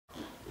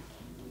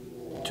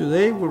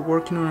Today we're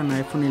working on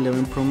an iPhone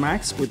 11 Pro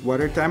Max with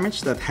water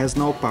damage that has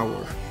no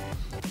power.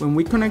 When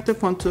we connect the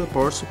phone to the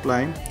power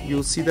supply,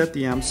 you'll see that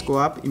the amps go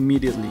up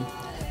immediately,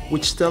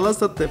 which tells us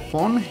that the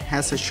phone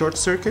has a short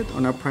circuit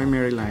on our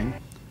primary line.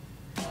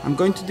 I'm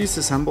going to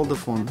disassemble the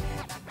phone.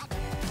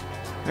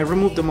 I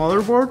remove the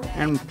motherboard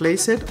and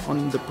place it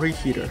on the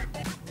preheater.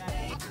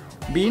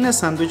 Being a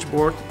sandwich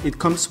board, it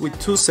comes with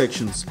two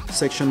sections.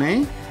 Section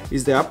A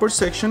is the upper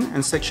section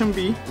and section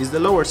B is the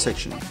lower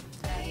section.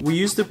 We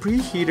use the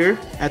preheater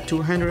at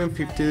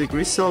 250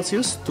 degrees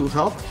Celsius to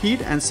help heat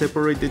and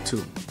separate the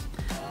two.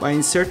 By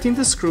inserting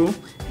the screw,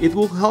 it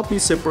will help me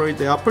separate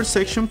the upper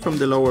section from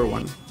the lower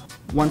one.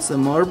 Once the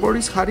motherboard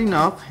is hot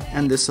enough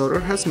and the solder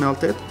has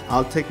melted,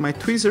 I'll take my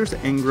tweezers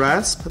and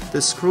grasp the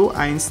screw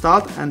I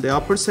installed and the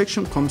upper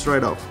section comes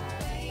right off.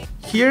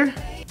 Here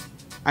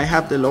I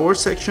have the lower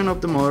section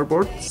of the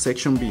motherboard,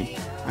 section B.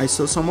 I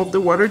saw some of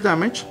the water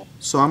damage,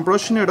 so I'm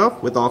brushing it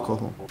off with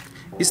alcohol.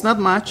 It's not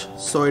much,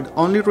 so it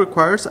only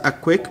requires a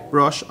quick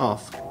brush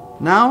off.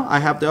 Now I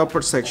have the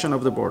upper section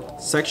of the board,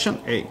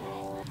 section A.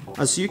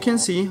 As you can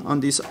see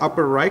on this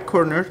upper right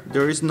corner,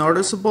 there is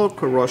noticeable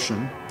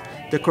corrosion.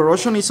 The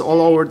corrosion is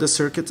all over the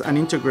circuits and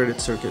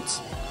integrated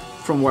circuits.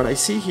 From what I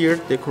see here,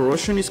 the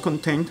corrosion is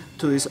contained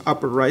to this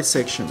upper right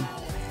section.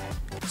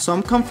 So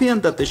I'm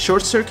confident that the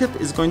short circuit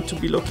is going to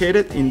be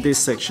located in this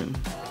section.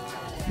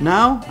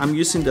 Now I'm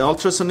using the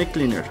ultrasonic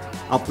cleaner.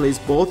 I'll place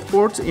both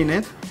boards in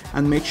it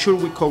and make sure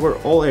we cover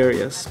all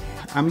areas.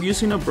 I'm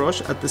using a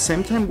brush at the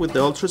same time with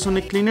the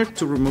ultrasonic cleaner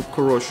to remove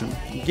corrosion.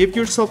 Give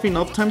yourself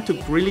enough time to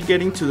really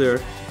get into there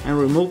and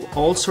remove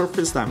all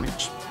surface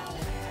damage.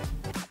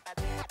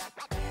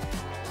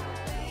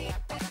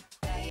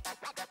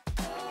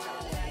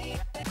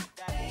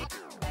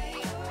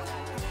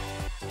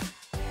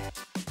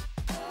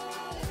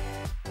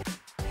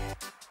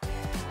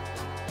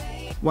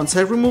 Once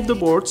I remove the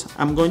boards,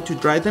 I'm going to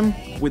dry them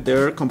with the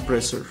air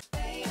compressor.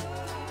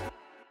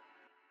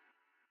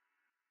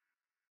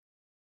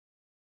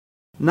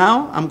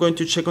 Now I'm going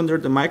to check under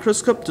the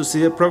microscope to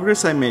see the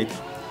progress I made.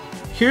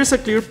 Here's a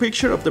clear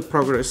picture of the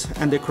progress,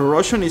 and the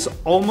corrosion is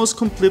almost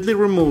completely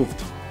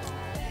removed.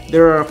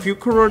 There are a few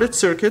corroded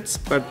circuits,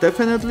 but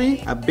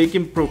definitely a big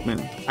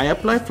improvement. I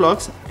apply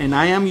flux and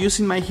I am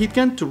using my heat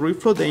gun to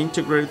reflow the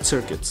integrated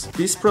circuits.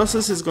 This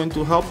process is going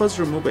to help us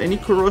remove any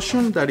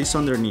corrosion that is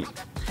underneath.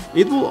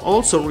 It will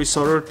also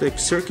resolder the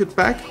circuit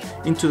back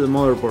into the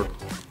motherboard.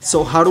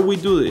 So how do we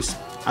do this?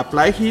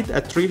 Apply heat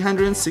at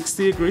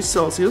 360 degrees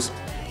Celsius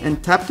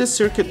and tap the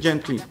circuit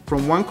gently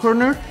from one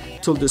corner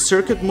till the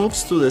circuit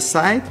moves to the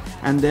side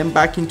and then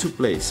back into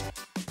place.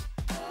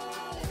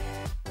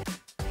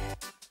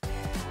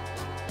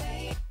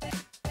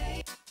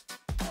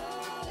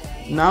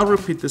 Now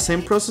repeat the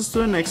same process to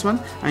the next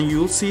one and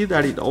you'll see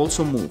that it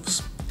also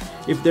moves.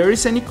 If there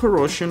is any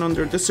corrosion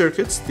under the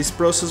circuits, this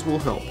process will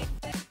help.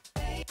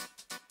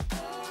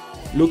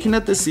 Looking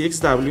at the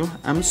CXW,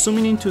 I'm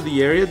zooming into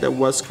the area that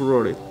was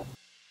corroded.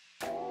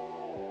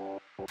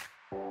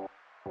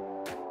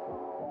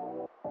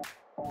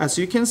 As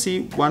you can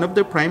see, one of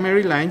the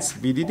primary lines,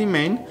 VDD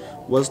main,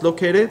 was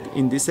located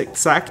in this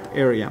exact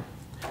area.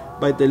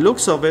 By the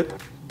looks of it,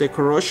 the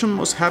corrosion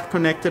must have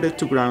connected it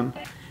to ground,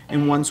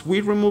 and once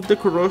we remove the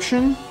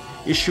corrosion,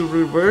 it should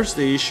reverse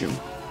the issue.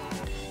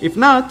 If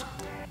not,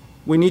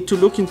 we need to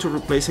look into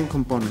replacing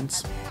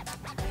components.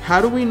 How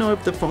do we know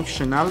if the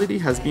functionality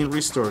has been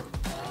restored?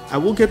 I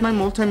will get my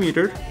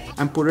multimeter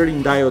and put it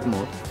in diode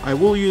mode. I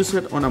will use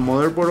it on a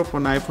motherboard of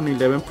an iPhone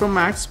 11 Pro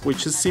Max,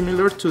 which is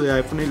similar to the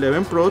iPhone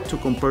 11 Pro, to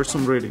compare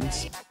some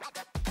readings.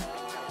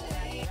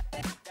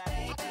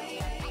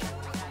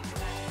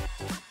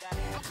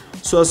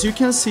 So as you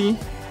can see,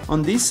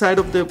 on this side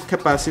of the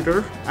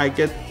capacitor, I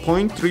get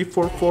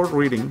 0.344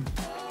 reading.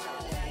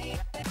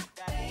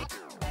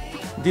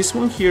 This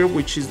one here,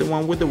 which is the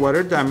one with the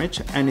water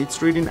damage, and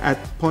it's reading at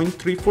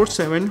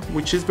 0.347,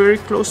 which is very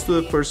close to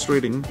the first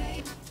reading.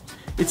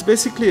 It's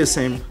basically the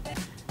same.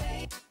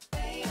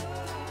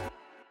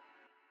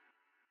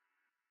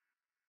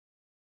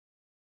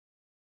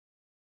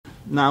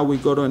 Now we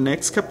go to the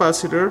next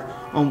capacitor,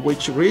 on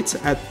which reads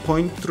at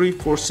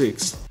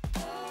 0.346.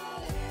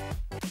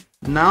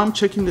 Now I'm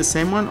checking the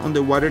same one on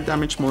the water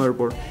damaged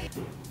motherboard,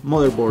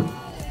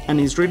 and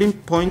it's reading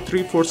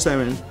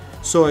 0.347.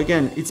 So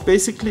again, it's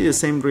basically the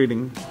same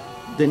reading.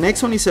 The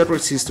next one is a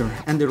resistor,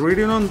 and the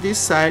reading on this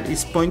side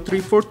is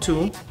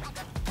 0.342.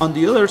 On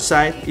the other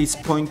side is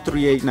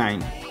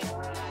 0.389.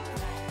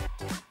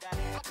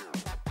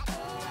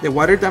 The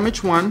water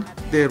damage one,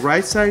 the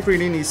right side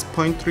reading is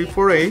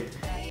 0.348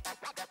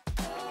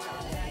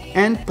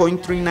 and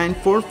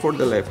 0.394 for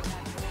the left.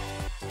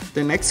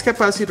 The next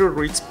capacitor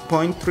reads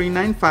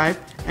 0.395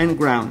 and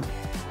ground.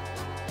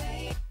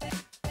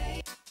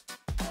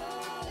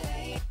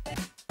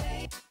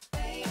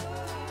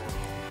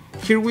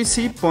 Here we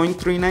see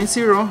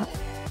 0.390.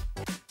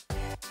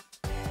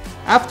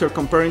 After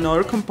comparing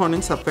other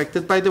components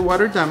affected by the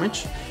water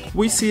damage,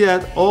 we see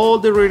that all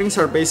the readings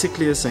are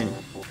basically the same.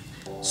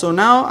 So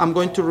now I'm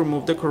going to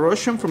remove the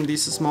corrosion from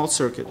these small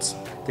circuits,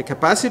 the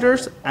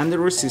capacitors and the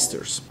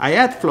resistors. I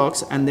add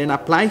flux and then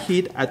apply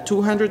heat at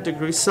 200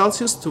 degrees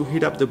Celsius to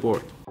heat up the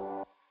board.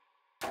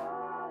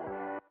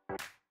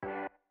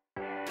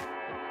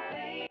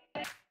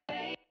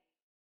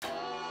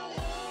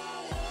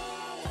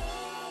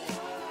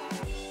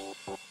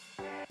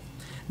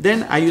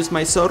 Then I use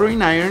my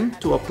soldering iron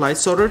to apply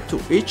solder to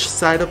each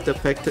side of the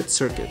affected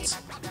circuits.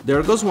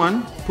 There goes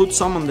one, put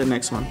some on the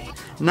next one.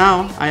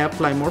 Now I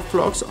apply more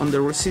flux on the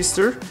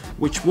resistor,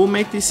 which will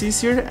make this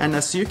easier, and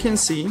as you can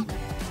see,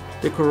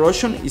 the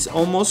corrosion is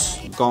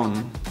almost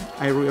gone.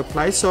 I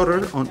reapply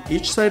solder on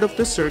each side of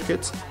the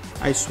circuits.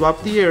 I swap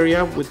the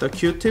area with a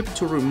Q-tip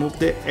to remove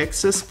the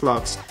excess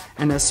flux,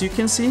 and as you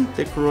can see,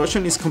 the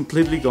corrosion is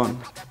completely gone.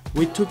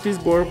 We took this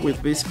board with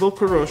visible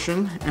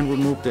corrosion and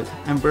removed it,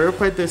 and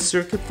verified the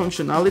circuit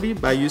functionality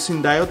by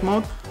using diode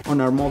mode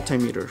on our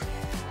multimeter.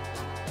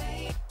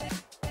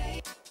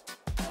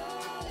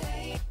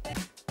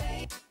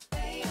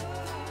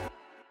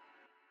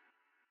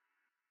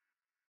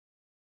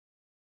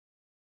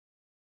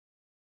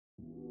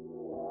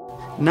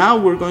 Now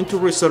we're going to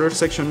resolder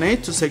section A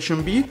to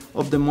section B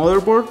of the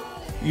motherboard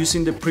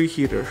using the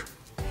preheater.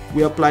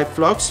 We apply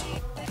flux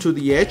to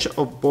the edge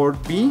of board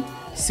B,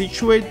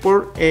 situate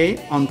board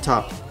A on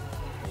top,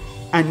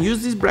 and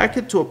use this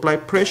bracket to apply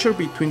pressure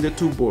between the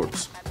two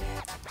boards.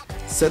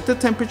 Set the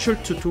temperature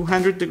to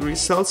 200 degrees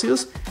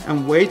Celsius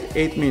and wait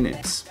 8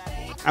 minutes.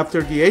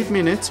 After the 8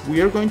 minutes, we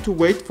are going to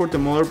wait for the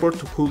motherboard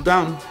to cool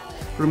down.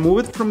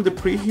 Remove it from the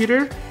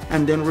preheater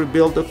and then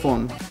rebuild the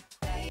phone.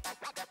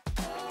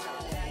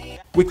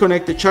 We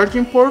connect the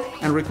charging port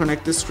and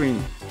reconnect the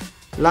screen.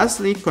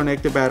 Lastly,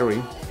 connect the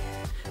battery.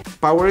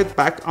 Power it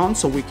back on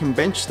so we can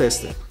bench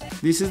test it.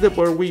 This is the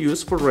board we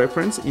use for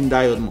reference in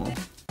diode mode.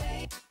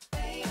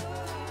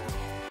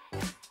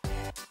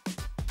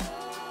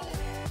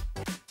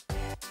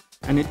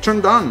 And it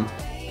turned on.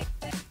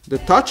 The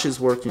touch is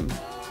working.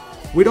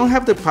 We don't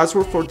have the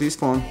password for this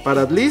phone, but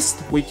at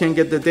least we can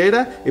get the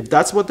data if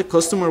that's what the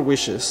customer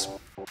wishes.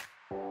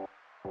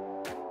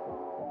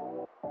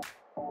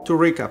 To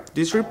recap,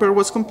 this repair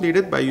was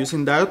completed by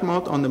using diode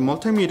mode on the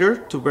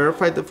multimeter to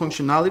verify the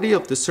functionality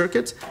of the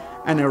circuits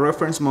and a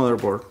reference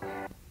motherboard.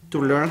 To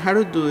learn how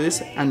to do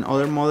this and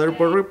other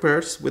motherboard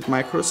repairs with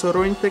micro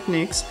soldering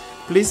techniques,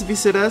 please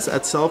visit us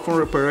at Cell Phone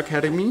Repair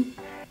Academy.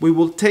 We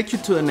will take you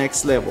to the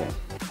next level.